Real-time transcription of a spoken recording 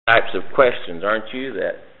types of questions, aren't you?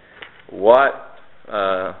 That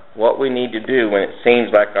what we need to do when it seems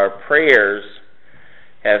like our prayers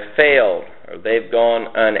have failed or they've gone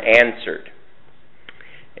unanswered.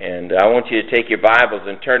 And I want you to take your Bibles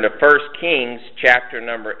and turn to 1 Kings chapter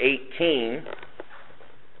number 18.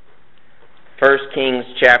 1 Kings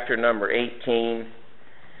chapter number 18,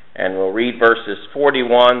 and we'll read verses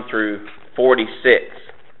 41 through 46.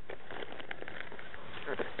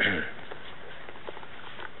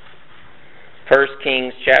 1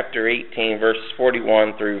 Kings chapter 18, verses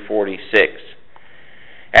 41 through 46.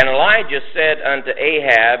 And Elijah said unto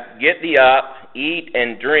Ahab, Get thee up, eat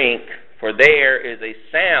and drink, for there is a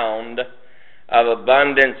sound of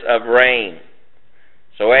abundance of rain.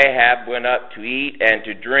 So Ahab went up to eat and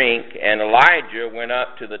to drink, and Elijah went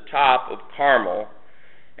up to the top of Carmel,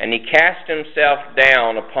 and he cast himself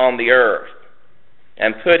down upon the earth,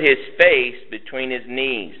 and put his face between his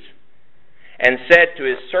knees, and said to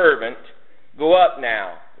his servant, Go up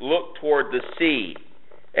now, look toward the sea.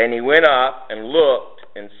 And he went up and looked,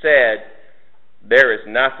 and said, There is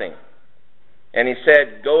nothing. And he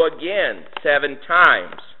said, Go again 7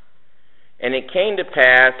 times. And it came to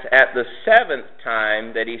pass at the 7th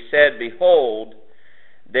time that he said, Behold,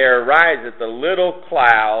 there ariseth a little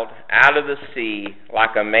cloud out of the sea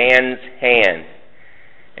like a man's hand.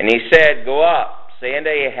 And he said, Go up, say unto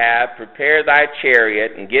Ahab, Prepare thy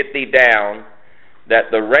chariot, and get thee down, that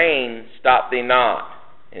the rain stop thee not.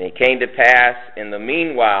 And it came to pass in the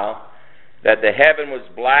meanwhile that the heaven was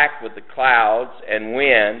black with the clouds and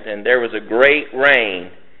wind, and there was a great rain.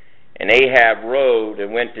 And Ahab rode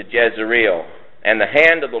and went to Jezreel. And the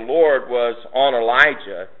hand of the Lord was on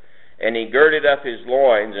Elijah, and he girded up his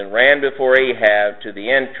loins and ran before Ahab to the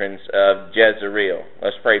entrance of Jezreel.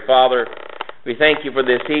 Let's pray. Father, we thank you for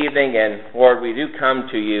this evening, and Lord, we do come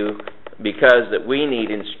to you because that we need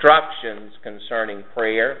instructions concerning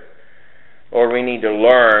prayer, or we need to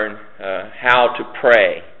learn how to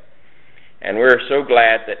pray. And we're so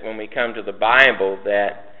glad that when we come to the Bible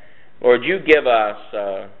that, Lord, you give us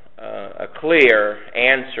a clear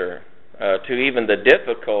answer to even the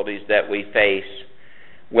difficulties that we face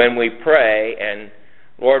when we pray. And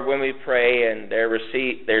Lord, when we pray and there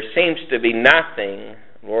seems to be nothing,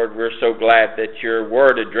 Lord, we're so glad that your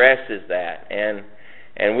word addresses that.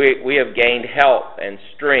 And we have gained help and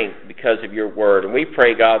strength because of your word. And we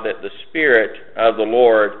pray, God, that the Spirit of the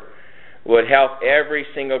Lord would help every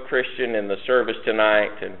single Christian in the service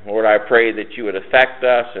tonight. And Lord, I pray that you would affect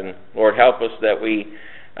us, and Lord, help us that we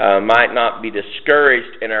might not be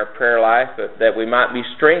discouraged in our prayer life, but that we might be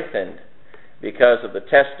strengthened because of the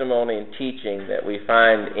testimony and teaching that we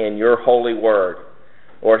find in your holy word.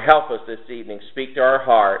 Lord, help us this evening. Speak to our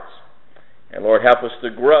hearts. And Lord, help us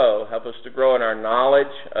to grow. Help us to grow in our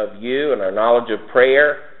knowledge of you and our knowledge of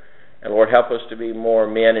prayer. And Lord, help us to be more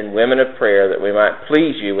men and women of prayer, that we might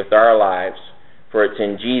please you with our lives. For it's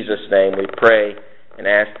in Jesus' name we pray and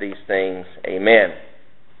ask these things. Amen.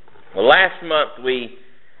 Well, last month we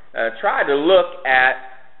tried to look at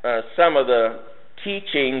some of the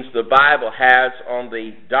teachings the Bible has on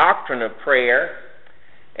the doctrine of prayer.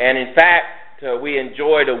 And in fact, we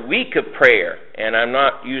enjoyed a week of prayer. And I'm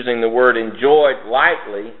not using the word enjoyed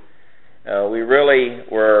lightly. We really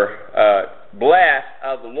were blessed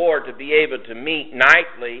of the Lord to be able to meet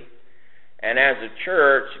nightly and as a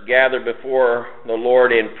church gather before the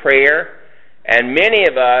Lord in prayer. And many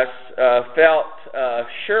of us felt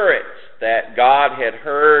assurance that God had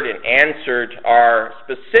heard and answered our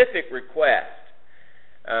specific request.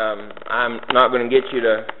 I'm not going to get you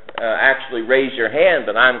to actually raise your hand,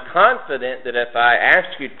 but I'm confident that if I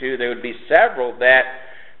asked you to, there would be several that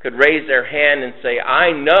could raise their hand and say,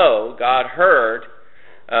 I know God heard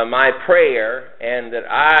my prayer, and that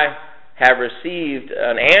I have received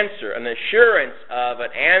an answer, an assurance of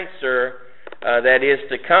an answer that is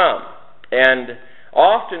to come. And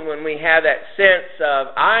often when we have that sense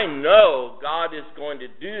of, I know God is going to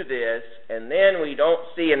do this, and then we don't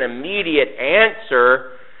see an immediate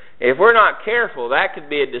answer, if we're not careful, that could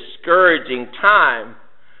be a discouraging time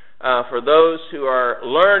for those who are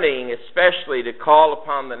learning, especially to call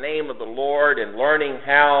upon the name of the Lord and learning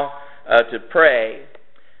how to pray.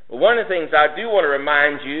 One of the things I do want to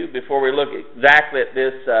remind you before we look exactly at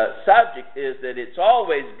this subject is that it's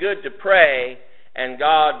always good to pray, and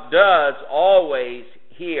God does always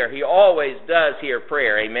hear. He always does hear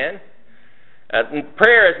prayer. Amen?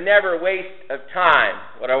 Prayer is never a waste of time,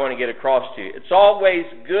 what I want to get across to you. It's always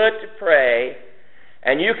good to pray,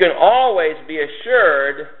 and you can always be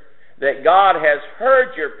assured that God has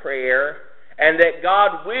heard your prayer and that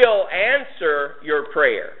God will answer your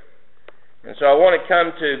prayer. And so I want to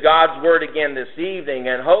come to God's Word again this evening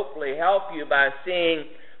and hopefully help you by seeing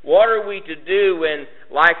what are we to do when,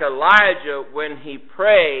 like Elijah, when he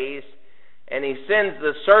prays and he sends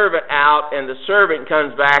the servant out and the servant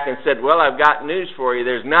comes back and said, well, I've got news for you,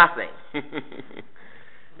 there's nothing.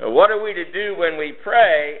 What are we to do when we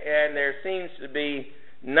pray and there seems to be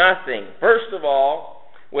nothing? First of all,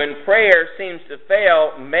 when prayer seems to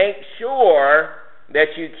fail, make sure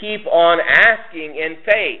that you keep on asking in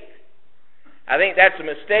faith. I think that's a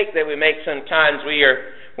mistake that we make sometimes.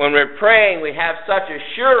 When we're praying, we have such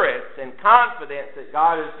assurance and confidence that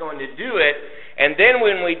God is going to do it, and then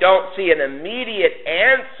when we don't see an immediate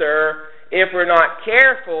answer, if we're not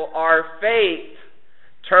careful, our faith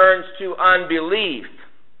turns to unbelief.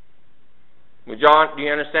 John, do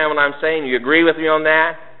you understand what I'm saying? You agree with me on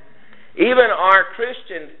that? Even our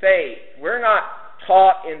Christian faith, we're not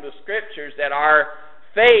taught in the Scriptures that our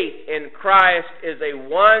faith in Christ is a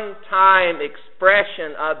one-time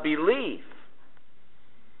expression of belief.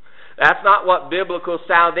 That's not what biblical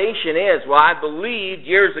salvation is. Well, I believed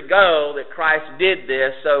years ago that Christ did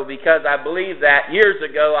this, so because I believed that years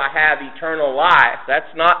ago, I have eternal life.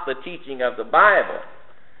 That's not the teaching of the Bible.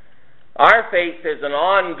 Our faith is an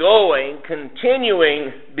ongoing,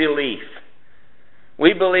 continuing belief.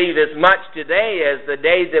 We believe as much today as the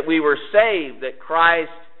day that we were saved, that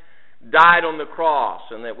Christ died on the cross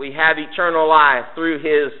and that we have eternal life through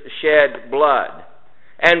His shed blood.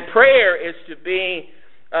 And prayer is to be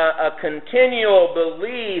a continual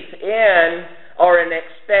belief in or an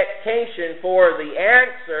expectation for the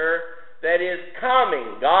answer that is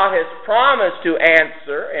coming. God has promised to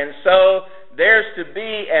answer, and so there's to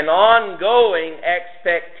be an ongoing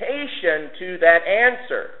expectation to that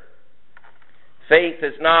answer. Faith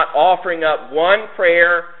is not offering up one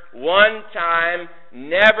prayer, one time,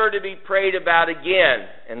 never to be prayed about again.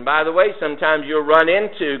 And by the way, sometimes you'll run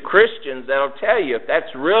into Christians that'll tell you if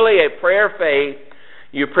that's really a prayer faith,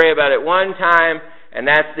 you pray about it one time and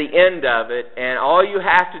that's the end of it. And all you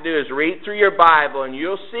have to do is read through your Bible and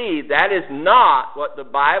you'll see that is not what the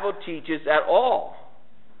Bible teaches at all.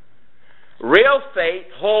 Real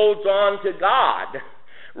faith holds on to God.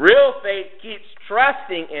 Real faith keeps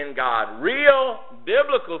trusting in God. Real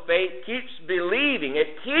biblical faith keeps believing.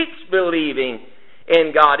 It keeps believing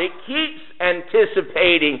in God. It keeps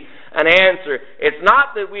anticipating an answer. It's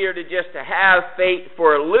not that we are to just to have faith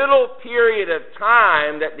for a little period of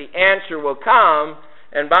time that the answer will come.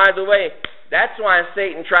 And by the way, that's why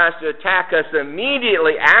Satan tries to attack us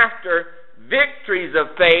immediately after victories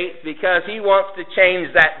of faith, because he wants to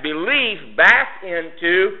change that belief back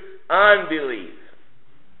into unbelief.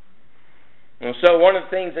 And so one of the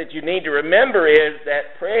things that you need to remember is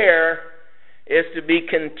that prayer is to be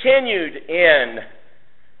continued in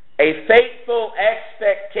a faithful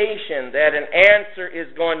expectation that an answer is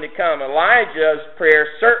going to come. Elijah's prayer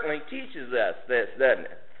certainly teaches us this, doesn't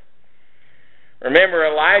it? Remember,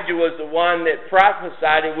 Elijah was the one that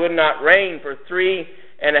prophesied it would not rain for 3.5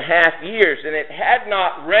 years, and it had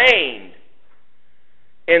not rained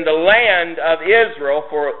in the land of Israel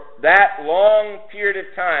for that long period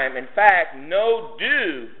of time. In fact, no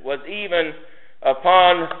dew was even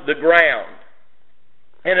upon the ground.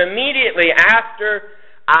 And immediately after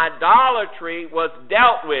idolatry was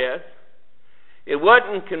dealt with, it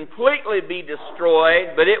wouldn't completely be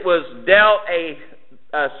destroyed, but it was dealt a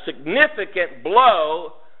significant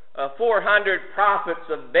blow. 400 prophets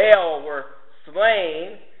of Baal were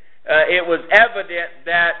slain. It was evident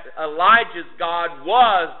that Elijah's God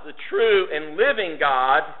was the true and living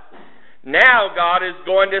God. Now God is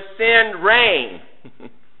going to send rain.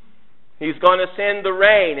 He's going to send the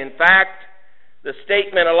rain. In fact, the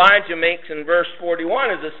statement Elijah makes in verse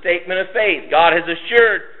 41 is a statement of faith. God has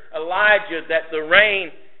assured Elijah that the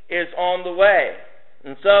rain is on the way.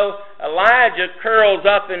 And so Elijah curls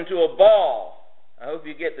up into a ball. I hope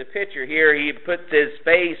you get the picture here. He puts his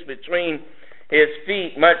face between his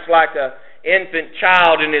feet, much like an infant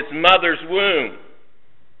child in his mother's womb.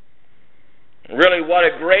 Really, what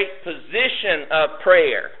a great position of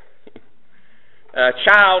prayer. A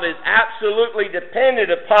child is absolutely dependent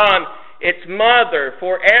upon its mother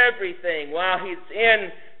for everything while he's in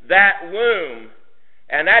that womb.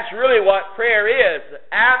 And that's really what prayer is.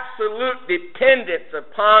 Absolute dependence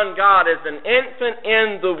upon God as an infant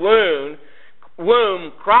in the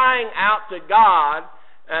womb crying out to God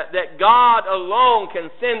that God alone can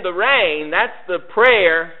send the rain. That's the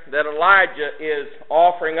prayer that Elijah is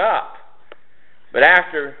offering up. But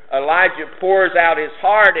after Elijah pours out his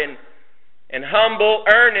heart in humble,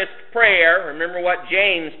 earnest prayer, remember what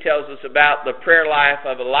James tells us about the prayer life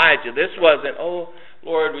of Elijah. This wasn't, oh,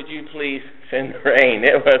 Lord, would you please send the rain?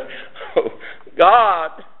 It was, oh,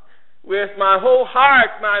 God, with my whole heart,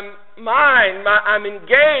 my mind. I'm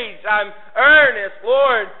engaged. I'm earnest.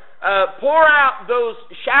 Lord, pour out those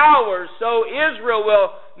showers so Israel will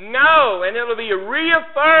know, and it will be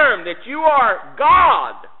reaffirmed that you are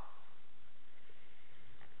God.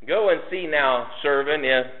 Go and see now, servant,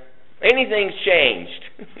 if anything's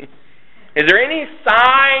changed. Is there any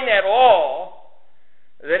sign at all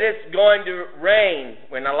that it's going to rain?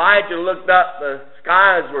 When Elijah looked up, the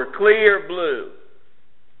skies were clear blue.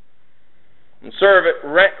 The servant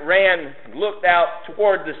ran, looked out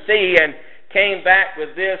toward the sea, and came back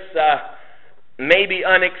with this maybe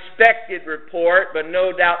unexpected report, but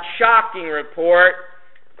no doubt shocking report.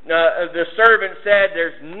 The servant said,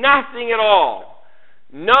 there's nothing at all.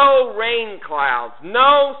 No rain clouds,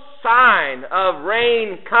 no sign of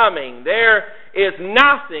rain coming. There is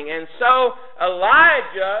nothing. And so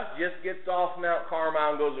Elijah just gets off Mount Carmel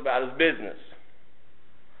and goes about his business.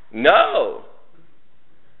 No.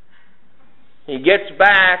 He gets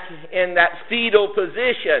back in that fetal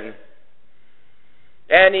position,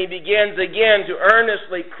 and he begins again to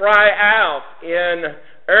earnestly cry out in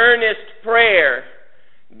earnest prayer,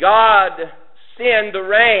 God, send the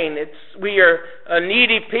rain. We are a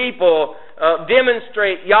needy people.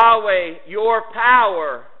 Demonstrate, Yahweh, your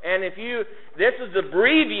power. And this is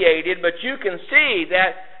abbreviated, but you can see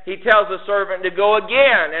that he tells the servant to go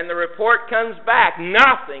again, and the report comes back,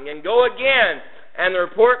 nothing, and go again, and the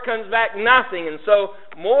report comes back, nothing. And so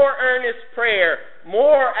more earnest prayer,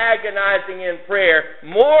 more agonizing in prayer,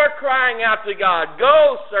 more crying out to God.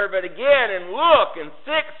 Go, servant, again, and look. And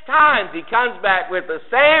 6 times he comes back with the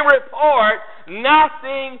same report.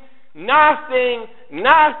 Nothing, nothing,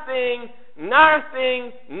 nothing,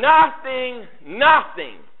 nothing, nothing,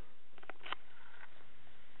 nothing.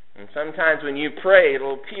 And sometimes when you pray,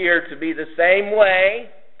 it'll appear to be the same way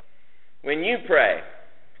when you pray.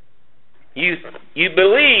 You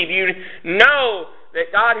believe, you know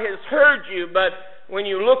that God has heard you, but when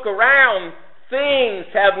you look around, things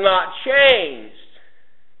have not changed.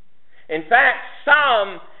 In fact,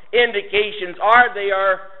 some indications are they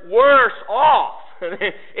are worse off.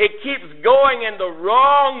 It keeps going in the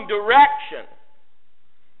wrong direction.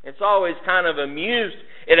 It's always kind of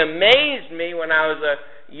it amazed me when I was a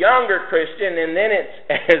younger Christian, and then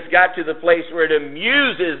it's got to the place where it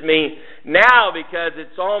amuses me now because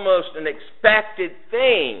it's almost an expected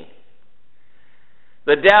thing.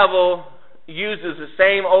 The devil uses the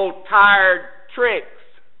same old tired tricks.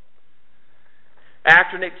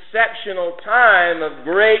 After an exceptional time of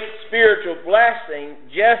great spiritual blessing,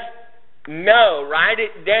 just know, write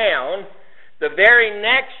it down, the very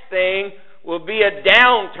next thing will be a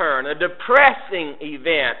downturn, a depressing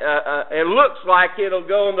event. It looks like it'll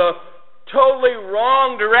go in the totally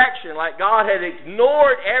wrong direction, like God had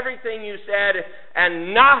ignored everything you said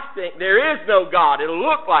and nothing. There is no God. It'll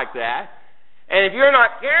look like that. And if you're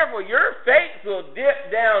not careful, your faith will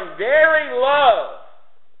dip down very low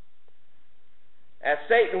as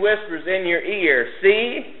Satan whispers in your ear,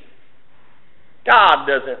 see, God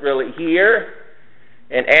doesn't really hear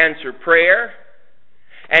and answer prayer.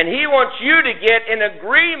 And he wants you to get in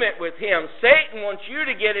agreement with him. Satan wants you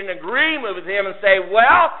to get in agreement with him and say,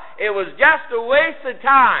 well, it was just a waste of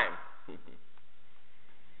time.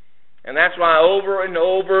 And that's why over and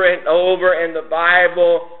over and over in the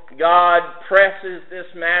Bible, God presses this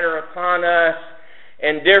matter upon us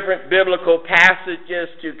in different biblical passages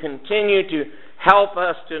to continue to help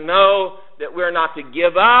us to know that we're not to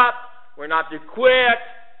give up, we're not to quit,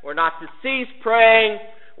 we're not to cease praying.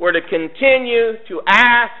 We're to continue to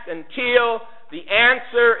ask until the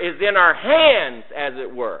answer is in our hands, as it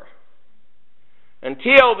were.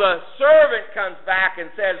 Until the servant comes back and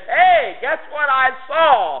says, hey, guess what I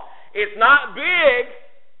saw? It's not big.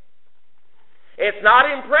 It's not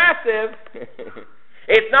impressive.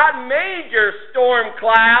 It's not major storm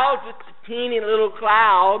clouds. It's a teeny little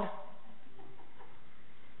cloud.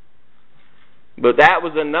 But that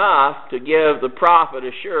was enough to give the prophet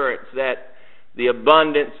assurance that the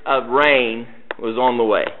abundance of rain was on the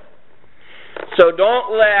way. So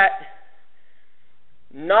don't let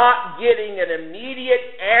not getting an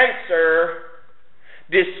immediate answer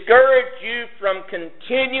discourage you from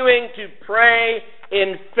continuing to pray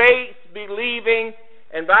in faith, believing.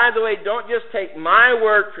 And by the way, don't just take my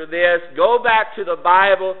word for this. Go back to the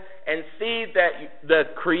Bible and see that the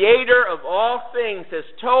Creator of all things has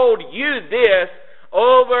told you this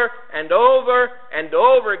over and over and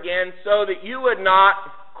over again so that you would not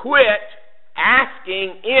quit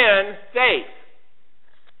asking in faith.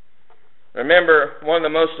 Remember, one of the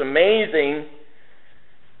most amazing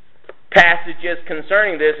passages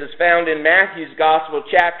concerning this is found in Matthew's Gospel,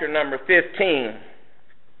 chapter number 15.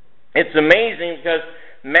 It's amazing because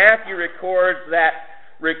Matthew records that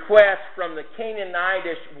request from the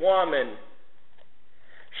Canaanitish woman.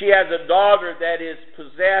 She has a daughter that is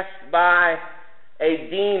possessed by a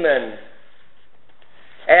demon.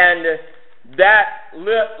 And that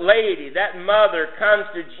lady, that mother, comes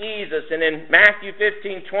to Jesus, and in Matthew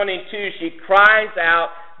 15:22, she cries out,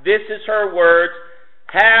 this is her words,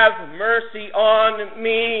 have mercy on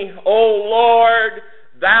me, O Lord,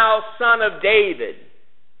 thou Son of David.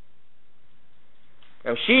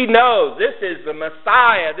 Now she knows this is the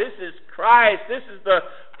Messiah, this is Christ, this is the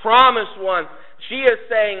promised one. She is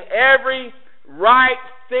saying every right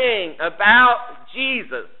thing about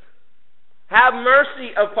Jesus. Have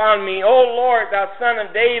mercy upon me, O Lord, thou Son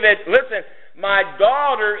of David. Listen, my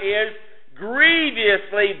daughter is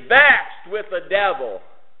grievously vexed with the devil.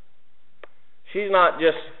 She's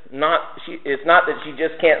it's not that she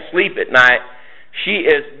just can't sleep at night. She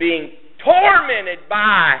is being tormented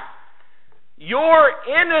by your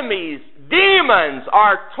enemies. Demons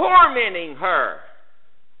are tormenting her.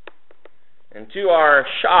 And to our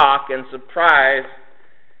shock and surprise,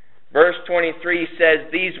 verse 23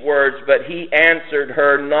 says these words, but he answered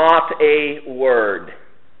her not a word.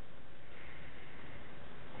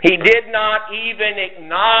 He did not even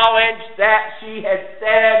acknowledge that she had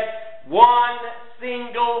said one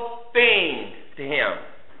single thing to him.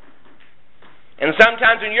 And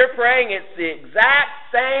sometimes when you're praying, it's the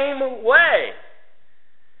exact same way.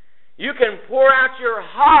 You can pour out your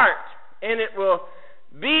heart, and it will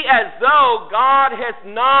be as though God has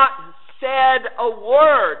not said a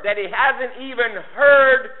word, that he hasn't even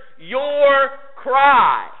heard your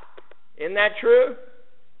cry. Isn't that true?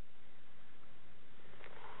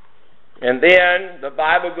 And then the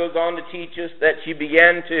Bible goes on to teach us that she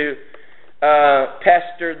began to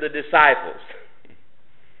pester the disciples.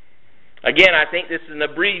 Again, I think this is an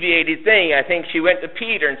abbreviated thing. I think she went to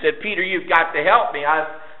Peter and said, Peter, you've got to help me.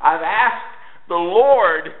 I've asked the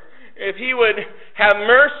Lord if he would have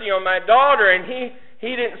mercy on my daughter, and he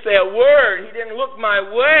didn't say a word. He didn't look my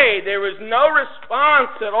way. There was no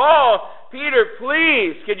response at all. Peter,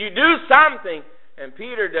 please, could you do something? And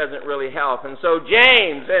Peter doesn't really help. And so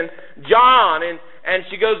James and John, and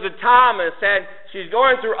she goes to Thomas, and she's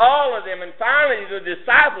going through all of them. And finally the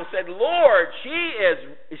disciples said, Lord, she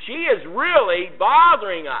is really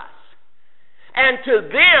bothering us. And to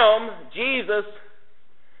them, Jesus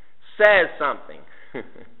says something.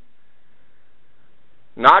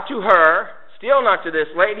 Not to her, still not to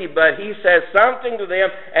this lady, but he says something to them.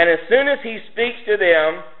 And as soon as he speaks to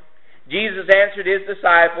them, Jesus answered his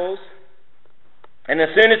disciples. And as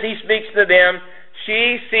soon as he speaks to them,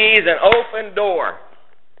 she sees an open door.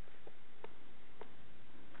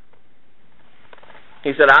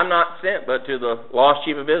 He said, I'm not sent but to the lost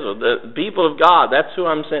sheep of Israel. The people of God, that's who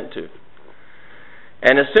I'm sent to.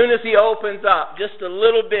 And as soon as he opens up just a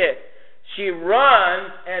little bit, she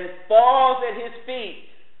runs and falls at his feet.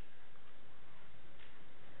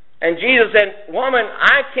 And Jesus said, woman,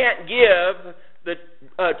 I can't give the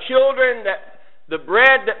children the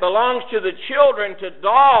bread that belongs to the children to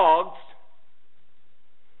dogs.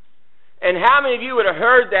 And how many of you would have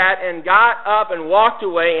heard that and got up and walked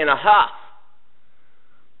away in a huff?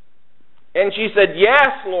 And she said,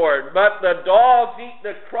 yes, Lord, but the dogs eat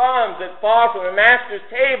the crumbs that fall from the master's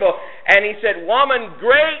table. And he said, woman,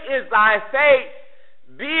 great is thy faith.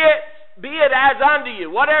 Be it as unto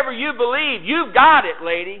you. Whatever you believe, you've got it,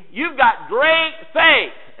 lady. You've got great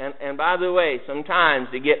faith. And by the way, sometimes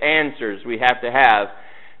to get answers, we have to have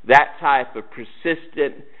that type of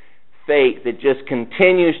persistent faith that just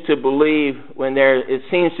continues to believe when it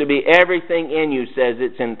seems to be everything in you says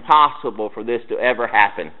it's impossible for this to ever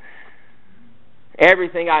happen.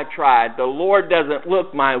 Everything I've tried, the Lord doesn't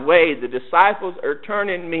look my way. The disciples are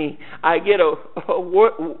turning me. I get a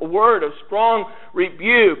word of strong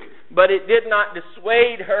rebuke, but it did not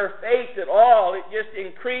dissuade her faith at all. It just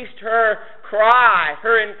increased her cry,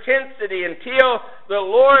 her intensity, until the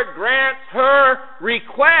Lord grants her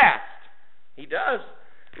request. He does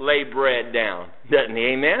lay bread down, doesn't he?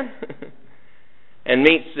 Amen? And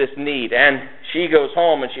meets this need. And she goes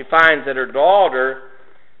home and she finds that her daughter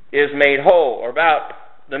is made whole. Or about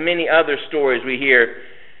the many other stories we hear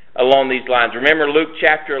along these lines. Remember Luke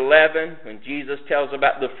chapter 11 when Jesus tells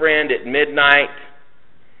about the friend at midnight?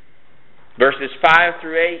 Verses 5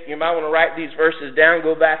 through 8. You might want to write these verses down,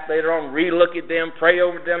 go back later on, re-look at them, pray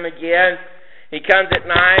over them again. He comes at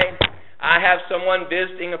night. I have someone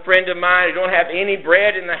visiting, a friend of mine. I don't have any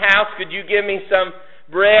bread in the house. Could you give me some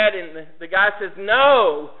bread? And the guy says,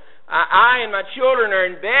 no. I and my children are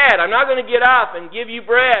in bed. I'm not going to get up and give you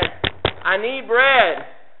bread. I need bread.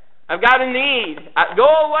 I've got a need. Go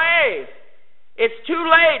away. It's too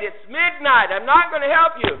late. It's midnight. I'm not going to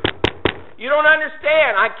help you. You don't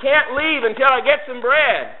understand. I can't leave until I get some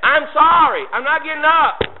bread. I'm sorry. I'm not getting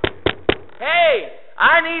up. Hey,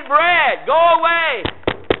 I need bread. Go away.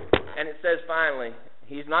 And it says finally,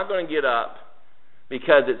 he's not going to get up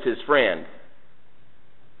because it's his friend.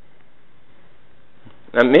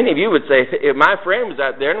 Now, many of you would say, if my friend was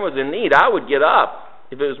out there and was in need, I would get up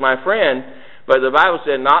if it was my friend. But the Bible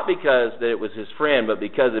said not because that it was his friend, but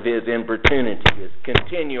because of his importunity, his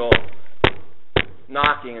continual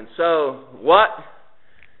knocking. And so, what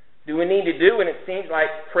do we need to do when it seems like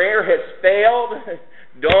prayer has failed?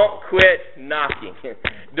 Don't quit knocking.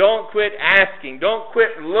 Don't quit asking. Don't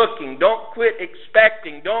quit looking. Don't quit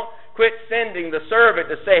expecting. Don't quit sending the servant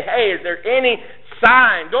to say, hey, is there any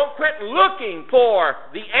sign? Don't quit looking for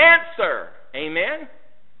the answer. Amen?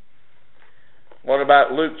 What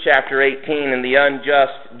about Luke chapter 18 and the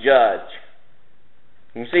unjust judge?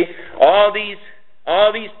 You see, all these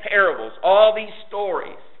parables, all these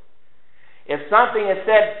stories, if something is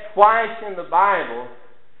said twice in the Bible,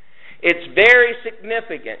 it's very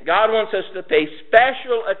significant. God wants us to pay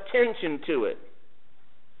special attention to it.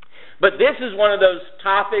 But this is one of those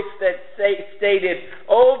topics that's stated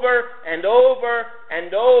over and over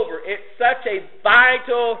and over. It's such a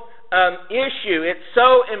vital issue. It's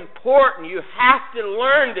so important. You have to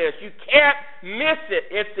learn this. You can't miss it.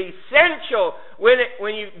 It's essential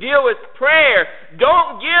when you deal with prayer.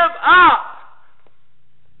 Don't give up.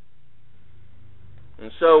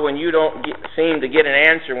 And so when you don't seem to get an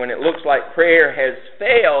answer, when it looks like prayer has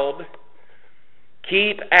failed,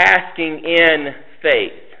 keep asking in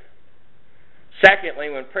faith. Secondly,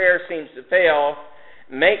 when prayer seems to fail,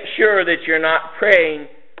 make sure that you're not praying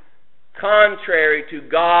contrary to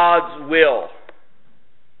God's will.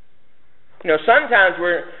 You know, sometimes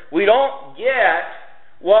we don't get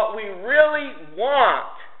what we really want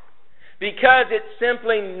because it's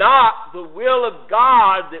simply not the will of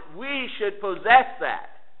God that we should possess that.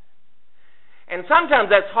 And sometimes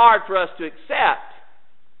that's hard for us to accept.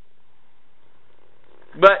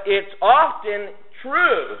 But it's often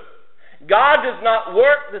true. God does not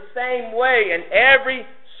work the same way in every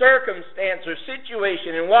circumstance or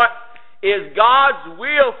situation. And what is God's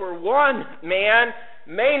will for one man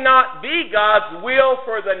may not be God's will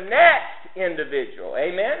for the next individual.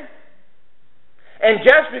 Amen? And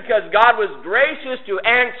just because God was gracious to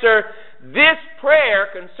answer this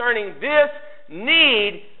prayer concerning this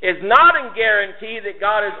need is not a guarantee that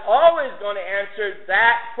God is always going to answer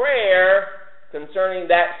that prayer concerning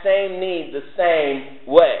that same need the same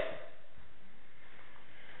way.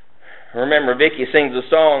 Remember, Vicki sings a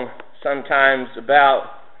song sometimes about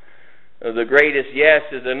the greatest yes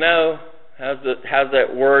is a no. How's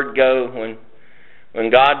that word go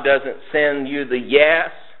when God doesn't send you the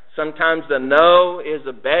yes? Sometimes the no is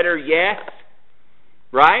a better yes,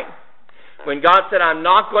 right? When God said, I'm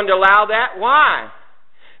not going to allow that, why?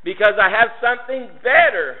 Because I have something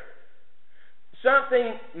better,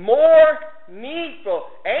 something more needful.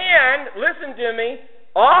 And, listen to me,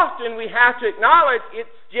 often we have to acknowledge it's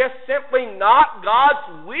just simply not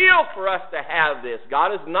God's will for us to have this.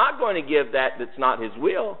 God is not going to give that's not His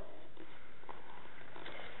will.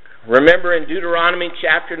 Remember in Deuteronomy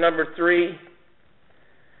chapter number 3,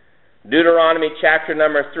 Deuteronomy chapter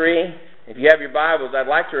number 3. If you have your Bibles, I'd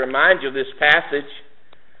like to remind you of this passage.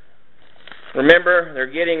 Remember, they're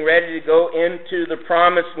getting ready to go into the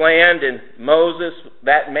promised land, and Moses,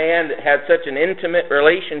 that man that had such an intimate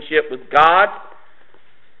relationship with God,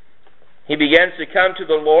 he begins to come to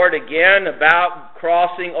the Lord again about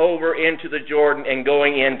crossing over into the Jordan and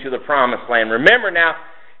going into the promised land. Remember now,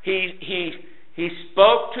 he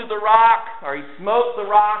spoke to the rock, or he smote the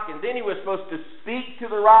rock, and then he was supposed to speak to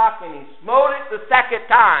the rock, and he smote it the second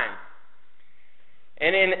time.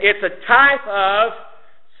 And it's a type of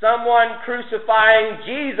someone crucifying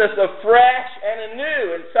Jesus afresh and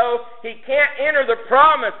anew. And so he can't enter the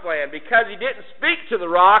promised land because he didn't speak to the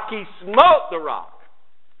rock, he smote the rock.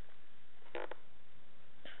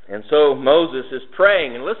 And so Moses is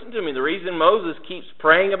praying. And listen to me, the reason Moses keeps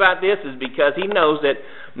praying about this is because he knows that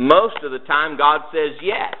most of the time God says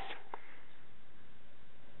yes.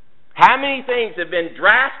 How many things have been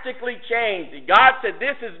drastically changed? God said,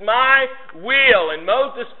 this is my will. And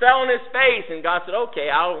Moses fell on his face. And God said,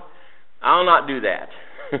 okay, I'll not do that.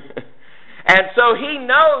 And so he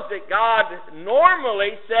knows that God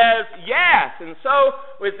normally says yes. And so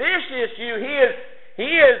with this issue, he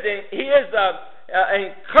is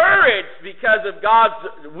encouraged because of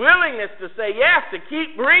God's willingness to say yes, to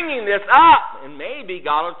keep bringing this up. And maybe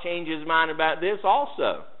God will change his mind about this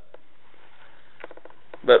also.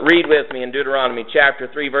 But read with me in Deuteronomy chapter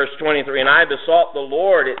 3, verse 23. And I besought the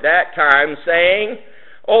Lord at that time, saying,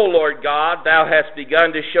 O Lord God, thou hast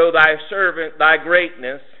begun to show thy servant thy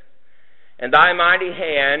greatness and thy mighty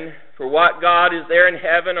hand. For what God is there in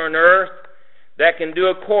heaven or on earth that can do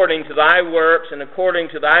according to thy works and according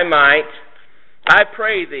to thy might? I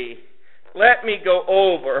pray thee, let me go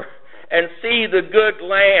over and see the good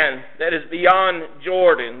land that is beyond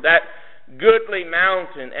Jordan, that goodly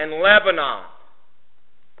mountain and Lebanon.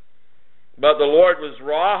 But the Lord was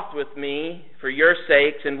wroth with me for your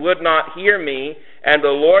sakes, and would not hear me. And the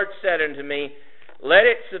Lord said unto me, let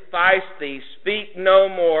it suffice thee, speak no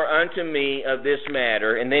more unto me of this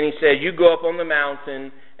matter. And then he says, you go up on the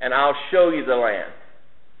mountain, and I'll show you the land.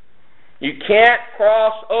 You can't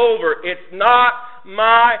cross over. It's not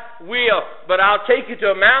my will. But I'll take you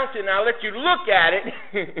to a mountain, and I'll let you look at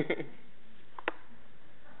it.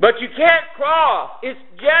 But you can't cross. It's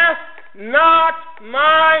just not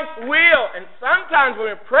my will. And sometimes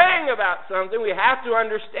when we're praying about something, we have to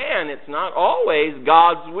understand it's not always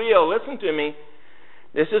God's will. Listen to me.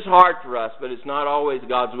 This is hard for us, but it's not always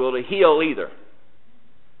God's will to heal either.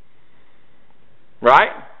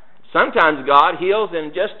 Right? Sometimes God heals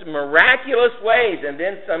in just miraculous ways, and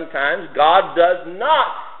then sometimes God does not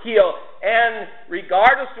heal. And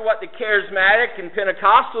regardless of what the charismatic and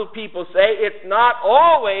Pentecostal people say, it's not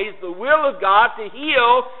always the will of God to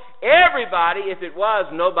heal everybody. If it was,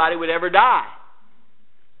 nobody would ever die.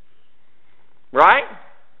 Right?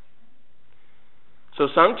 So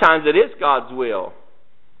sometimes it is God's will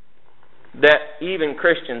that even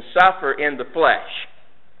Christians suffer in the flesh.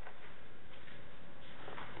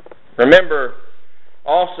 Remember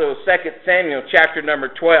also 2 Samuel chapter number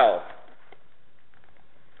 12.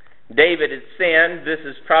 David had sinned. This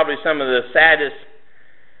is probably some of the saddest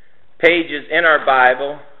pages in our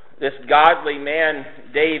Bible. This godly man,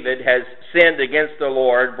 David, has sinned against the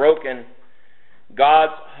Lord, broken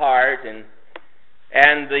God's heart,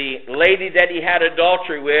 and the lady that he had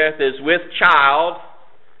adultery with is with child,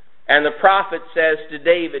 and the prophet says to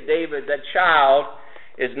David, David, that child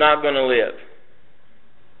is not going to live.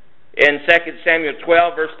 In 2 Samuel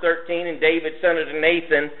 12, verse 13, and David said unto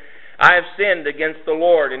Nathan, I have sinned against the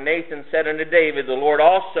Lord. And Nathan said unto David, the Lord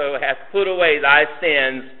also hath put away thy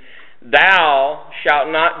sins. Thou shalt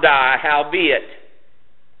not die, howbeit,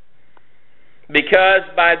 because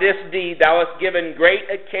by this deed thou hast given great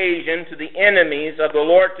occasion to the enemies of the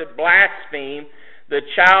Lord to blaspheme, the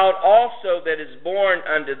child also that is born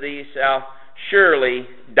unto thee shall surely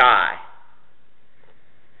die.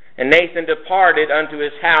 And Nathan departed unto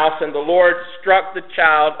his house, and the Lord struck the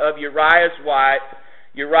child of Uriah's wife.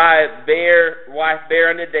 Uriah wife bare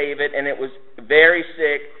unto David, and it was very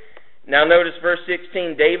sick. Now notice verse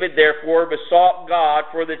 16, David therefore besought God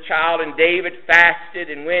for the child, and David fasted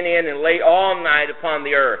and went in and lay all night upon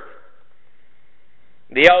the earth.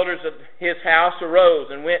 The elders of his house arose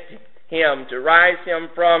and went to him to rise him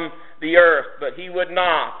from the earth, but he would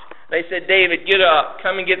not. They said, David, get up,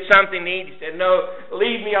 come and get something to eat. He said, no,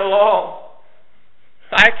 leave me alone.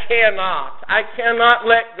 I cannot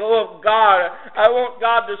let go of God. I want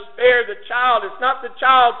God to spare the child. It's not the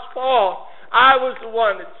child's fault. I was the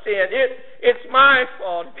one that sinned. It's my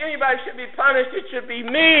fault. If anybody should be punished, it should be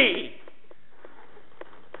me.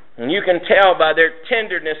 And you can tell by their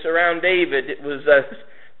tenderness around David, it was a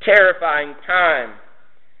terrifying time.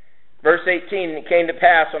 Verse 18, it came to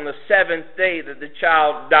pass on the seventh day that the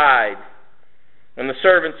child died. And the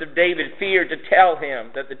servants of David feared to tell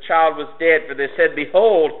him that the child was dead, for they said,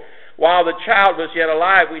 behold, while the child was yet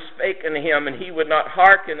alive, we spake unto him, and he would not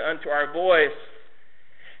hearken unto our voice.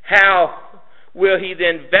 How will he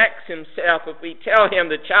then vex himself if we tell him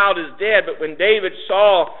the child is dead? But when David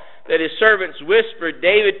saw that his servants whispered,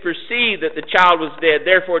 David perceived that the child was dead.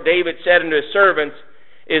 Therefore David said unto his servants,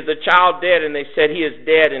 is the child dead? And they said, he is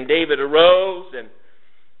dead. And David arose,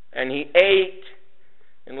 and he ate.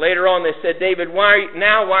 And later on they said, David, why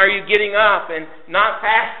are you getting up and not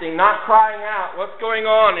fasting, not crying out? What's going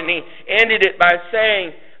on? And he ended it by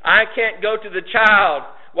saying, I can't go to the child.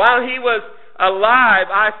 While he was alive,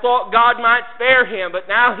 I thought God might spare him, but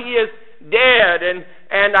now he is dead, and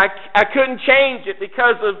I couldn't change it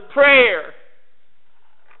because of prayer.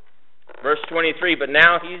 Verse 23, but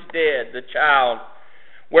now he's dead, the child.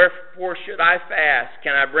 Wherefore should I fast?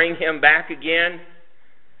 Can I bring him back again?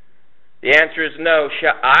 The answer is no.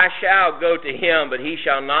 I shall go to him, but he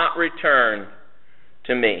shall not return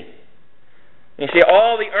to me. You see,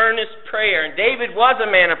 all the earnest prayer, and David was a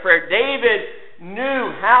man of prayer. David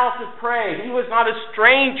knew how to pray. He was not a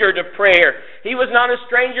stranger to prayer. He was not a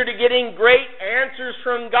stranger to getting great answers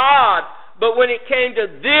from God. But when it came to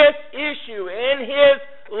this issue in his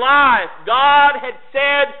life, God had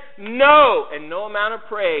said no. And no amount of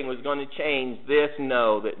praying was going to change this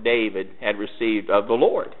no that David had received of the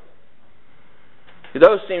Lord.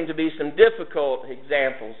 Those seem to be some difficult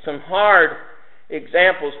examples, some hard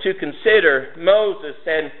examples to consider. Moses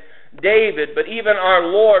and David, but even our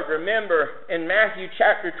Lord. Remember, in Matthew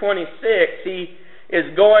chapter 26, he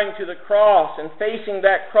is going to the cross and facing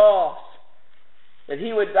that cross, that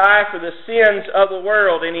he would die for the sins of the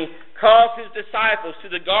world. And he calls his disciples to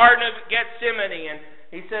the Garden of Gethsemane, and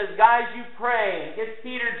he says, guys, you pray. He gets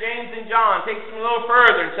Peter, James, and John, takes them a little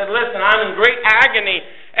further and said, listen, I'm in great agony.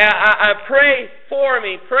 I pray for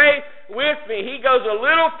me. Pray with me. He goes a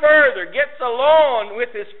little further, gets alone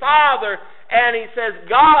with his Father, and he says,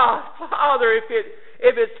 God, Father, if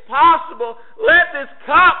it's possible, let this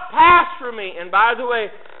cup pass from me. And by the way,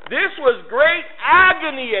 this was great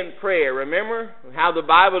agony in prayer. Remember how the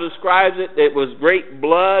Bible describes it? It was great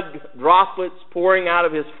blood droplets pouring out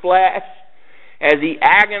of his flesh as he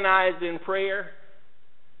agonized in prayer.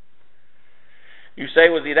 You say,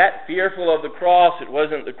 was he that fearful of the cross? It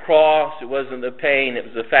wasn't the cross, it wasn't the pain, it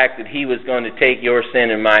was the fact that he was going to take your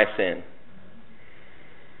sin and my sin.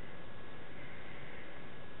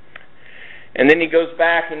 And then he goes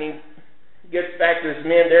back and he gets back to his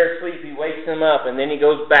men, they're asleep, he wakes them up, and then he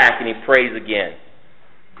goes back and he prays again.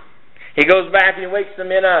 He goes back and he wakes the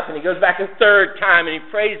men up, and he goes back a third time and he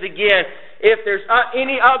prays again. If there's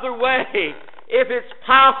any other way, if it's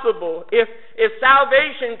possible, if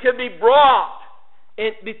salvation could be brought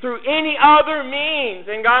through any other means.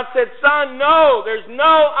 And God said, son, no, there's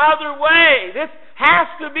no other way. This has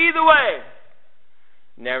to be the way.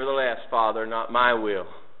 Nevertheless, Father, not my will,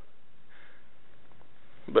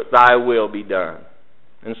 but thy will be done.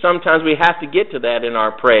 And sometimes we have to get to that in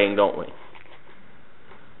our praying, don't we?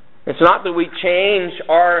 It's not that we change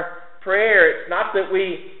our prayer. It's not that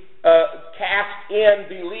we cast in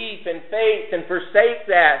belief and faith and forsake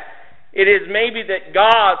that. It is maybe that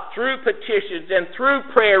God, through petitions and through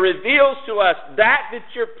prayer, reveals to us that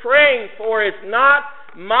you're praying for is not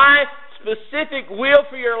my specific will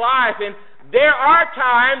for your life. And there are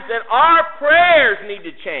times that our prayers need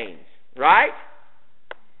to change, right?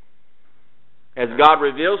 As God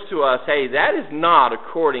reveals to us, hey, that is not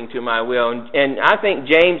according to my will. And I think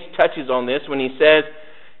James touches on this when he says,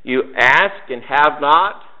 you ask and have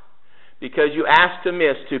not, because you ask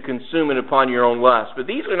amiss to consume it upon your own lust. But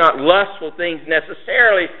these are not lustful things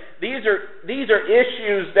necessarily. These are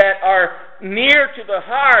issues that are near to the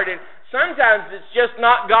heart. And sometimes it's just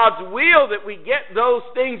not God's will that we get those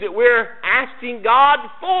things that we're asking God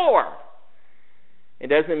for. It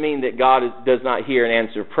doesn't mean that God does not hear and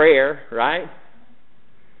answer prayer, right?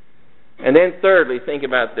 And then thirdly, think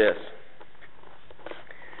about this.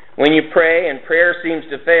 When you pray and prayer seems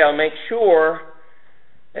to fail, make sure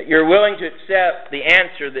that you're willing to accept the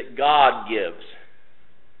answer that God gives.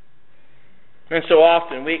 And so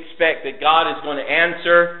often we expect that God is going to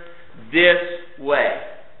answer this way,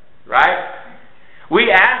 right? We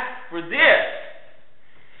ask for this,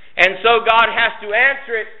 and so God has to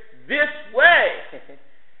answer it this way.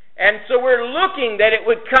 And so we're looking that it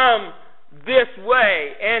would come this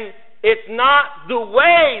way, and it's not the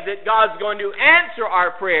way that God's going to answer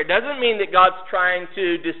our prayer. It doesn't mean that God's trying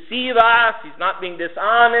to deceive us. He's not being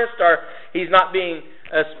dishonest, or He's not being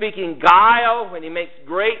speaking guile when He makes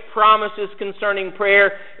great promises concerning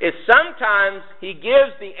prayer. It's sometimes He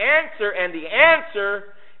gives the answer, and the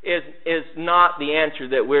answer is not the answer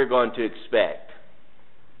that we're going to expect.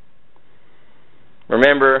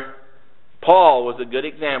 Remember, Paul was a good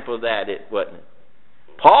example of that, wasn't it?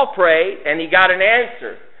 Paul prayed, and he got an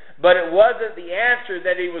answer. But it wasn't the answer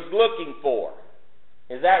that he was looking for.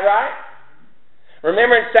 Is that right?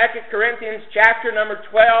 Remember in 2 Corinthians chapter number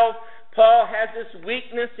 12, Paul has this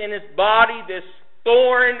weakness in his body, this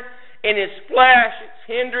thorn in his flesh. It's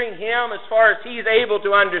hindering him as far as he's able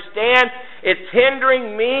to understand. It's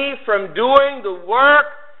hindering me from doing the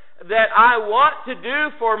work that I want to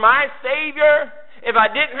do for my Savior. If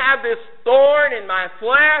I didn't have this thorn in my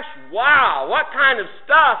flesh, wow, what kind of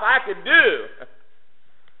stuff I could do.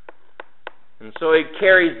 And so he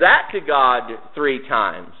carries that to God 3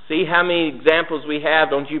 times. See how many examples we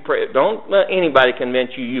have? Don't let anybody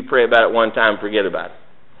convince you pray about it one time and forget about it.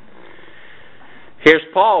 Here's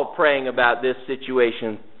Paul praying about this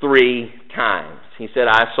situation 3 times. He said,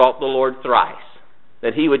 I sought the Lord thrice,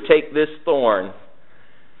 that He would take this thorn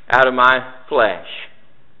out of my flesh.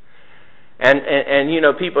 And you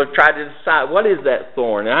know, people have tried to decide, what is that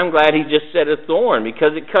thorn? And I'm glad he just said a thorn,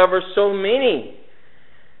 because it covers so many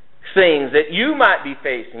things that you might be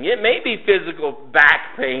facing. It may be physical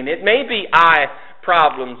back pain. It may be eye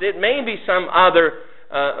problems. It may be some other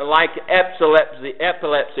like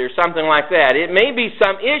epilepsy or something like that. It may be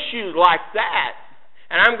some issue like that.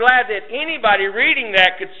 And I'm glad that anybody reading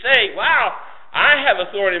that could say, wow, I have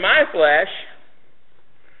a thorn in my flesh.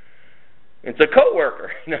 It's a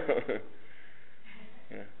coworker.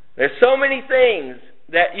 There's so many things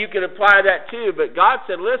that you could apply that to, but God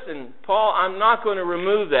said, listen, Paul, I'm not going to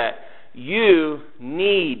remove that. You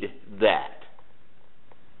need that.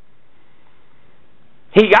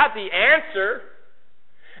 He got the answer.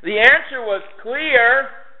 The answer was clear.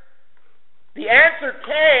 The answer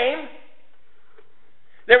came.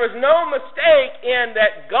 There was no mistake in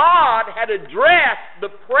that God had addressed the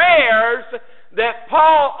prayers that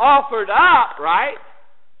Paul offered up, right?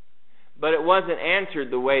 But it wasn't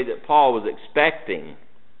answered the way that Paul was expecting.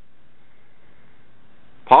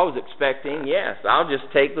 Paul was expecting, yes, I'll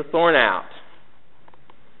just take the thorn out.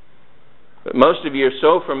 But most of you are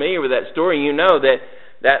so familiar with that story, you know that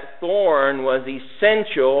that thorn was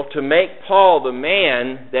essential to make Paul the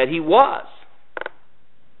man that he was.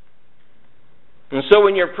 And so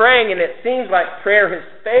when you're praying and it seems like prayer has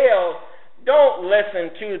failed, don't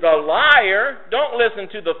listen to the liar. Don't listen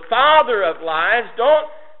to the father of lies.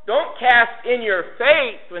 Don't cast in your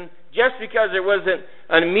faith when just because there wasn't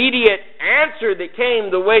an immediate answer that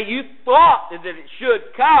came the way you thought that it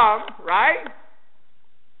should come, right?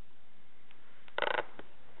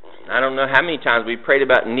 I don't know how many times we prayed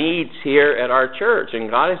about needs here at our church, and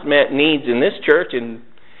God has met needs in this church in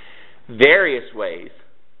various ways.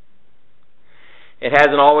 It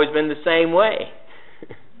hasn't always been the same way.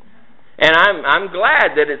 And I'm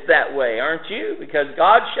glad that it's that way, aren't you? Because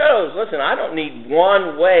God shows, listen, I don't need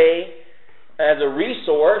one way as a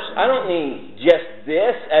resource. I don't need just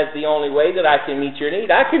this as the only way that I can meet your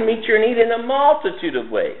need. I can meet your need in a multitude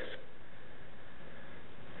of ways.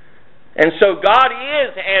 And so God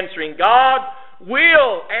is answering. God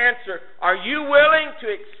will answer. Are you willing to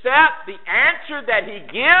accept the answer that He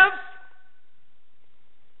gives?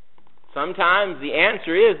 Sometimes the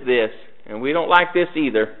answer is this, and we don't like this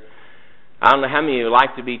either. I don't know how many of you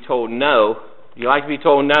like to be told no. Do you like to be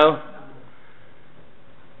told no?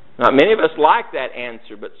 Not many of us like that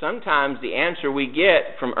answer, but sometimes the answer we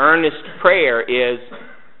get from earnest prayer is,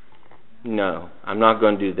 no, I'm not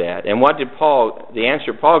going to do that. And what did the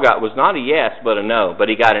answer Paul got was not a yes, but a no, but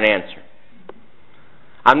he got an answer.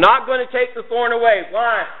 I'm not going to take the thorn away.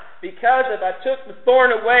 Why? Because if I took the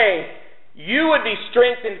thorn away, you would be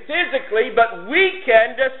strengthened physically, but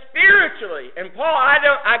weakened spiritually. And Paul,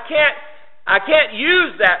 I can't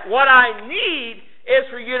use that. What I need is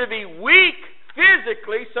for you to be weak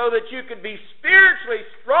physically so that you could be spiritually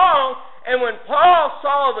strong. And when Paul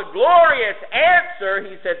saw the glorious answer,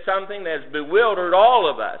 he said something that's bewildered all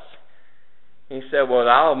of us. He said, well,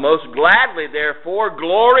 I'll most gladly, therefore,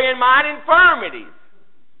 glory in mine infirmities.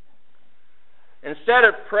 Instead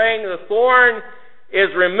of praying the thorn is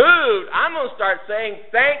removed, I'm going to start saying,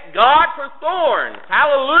 thank God for thorns.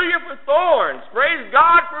 Hallelujah for thorns. Praise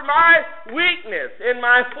God for my weakness in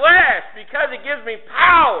my flesh, because it gives me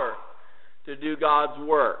power to do God's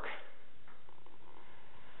work.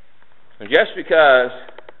 And just because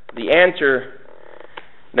the answer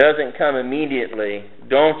doesn't come immediately,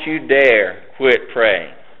 don't you dare quit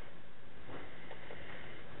praying.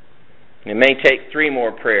 It may take 3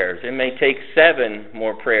 more prayers. It may take 7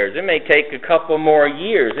 more prayers. It may take a couple more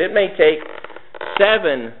years. It may take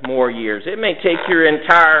 7 more years. It may take your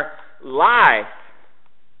entire life.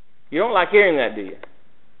 You don't like hearing that, do you?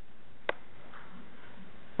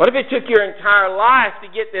 What if it took your entire life to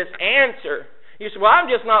get this answer? You say, well, I'm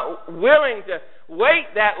just not willing to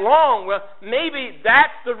wait that long. Well, maybe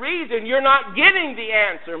that's the reason you're not getting the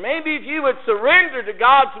answer. Maybe if you would surrender to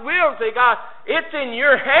God's will and say, God, it's in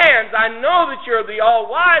your hands. I know that you're the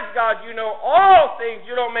all-wise God. You know all things.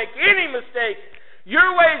 You don't make any mistakes.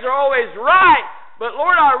 Your ways are always right. But,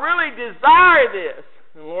 Lord, I really desire this.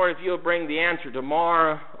 And, Lord, if you'll bring the answer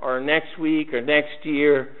tomorrow or next week or next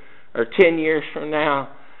year or 10 years from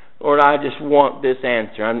now, Lord, I just want this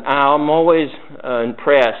answer. I'm always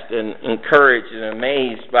impressed and encouraged and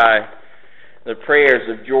amazed by the prayers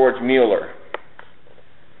of George Mueller.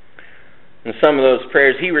 And some of those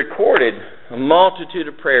prayers, he recorded a multitude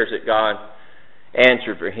of prayers that God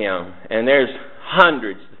answered for him. And there's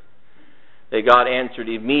hundreds that God answered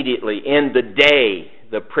immediately in the day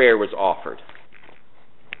the prayer was offered.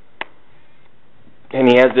 And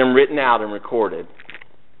he has them written out and recorded.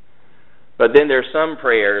 But then there's some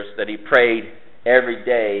prayers that he prayed every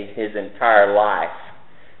day his entire life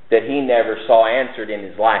that he never saw answered in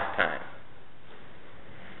his lifetime.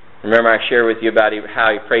 Remember I shared with you about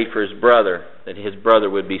how he prayed for his brother, that his brother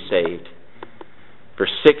would be saved. For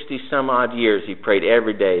 60 some odd years he prayed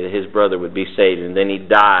every day that his brother would be saved, and then he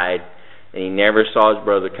died, and he never saw his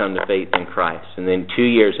brother come to faith in Christ. And then 2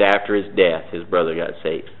 years after his death, his brother got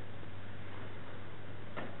saved.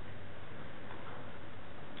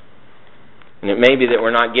 And it may be that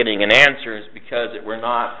we're not getting an answer is because that we're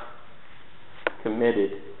not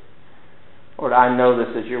committed. Lord, I know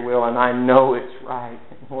this is your will, and I know it's right.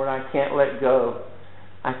 Lord, I can't let go.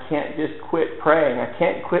 I can't just quit praying. I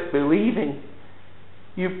can't quit believing.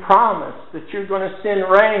 You promised that you're going to send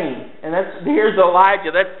rain. And here's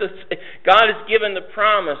Elijah. God has given the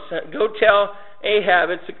promise. Go tell Ahab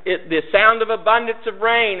it's the sound of abundance of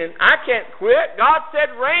rain. And I can't quit. God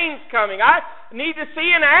said rain's coming. I need to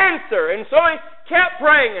see an answer. And so he kept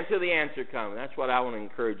praying until the answer comes. That's what I want to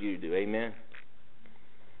encourage you to do. Amen.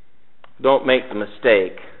 Don't make the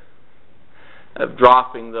mistake of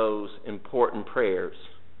dropping those important prayers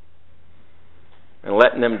and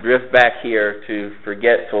letting them drift back here to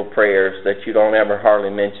forgetful prayers that you don't ever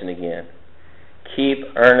hardly mention again.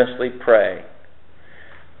 Keep earnestly praying.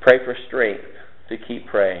 Pray for strength to keep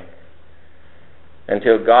praying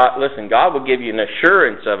until God will give you an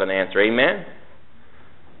assurance of an answer. Amen?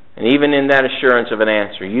 And even in that assurance of an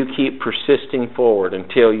answer, you keep persisting forward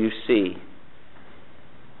until you see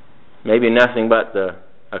maybe nothing but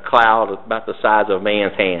a cloud about the size of a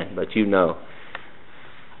man's hand, but you know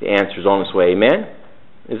the answer's on its way. Amen?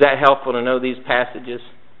 Is that helpful to know these passages?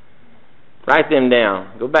 Write them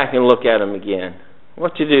down. Go back and look at them again.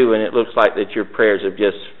 What to do when it looks like that your prayers have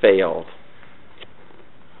just failed.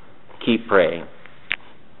 Keep praying.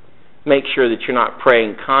 Make sure that you're not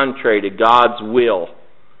praying contrary to God's will.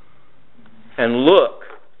 And look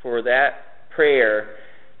for that prayer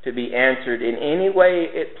to be answered in any way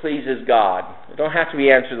it pleases God. It don't have to be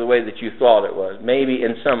answered the way that you thought it was. Maybe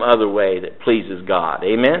in some other way that pleases God.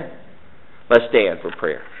 Amen? Let's stand for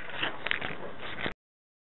prayer.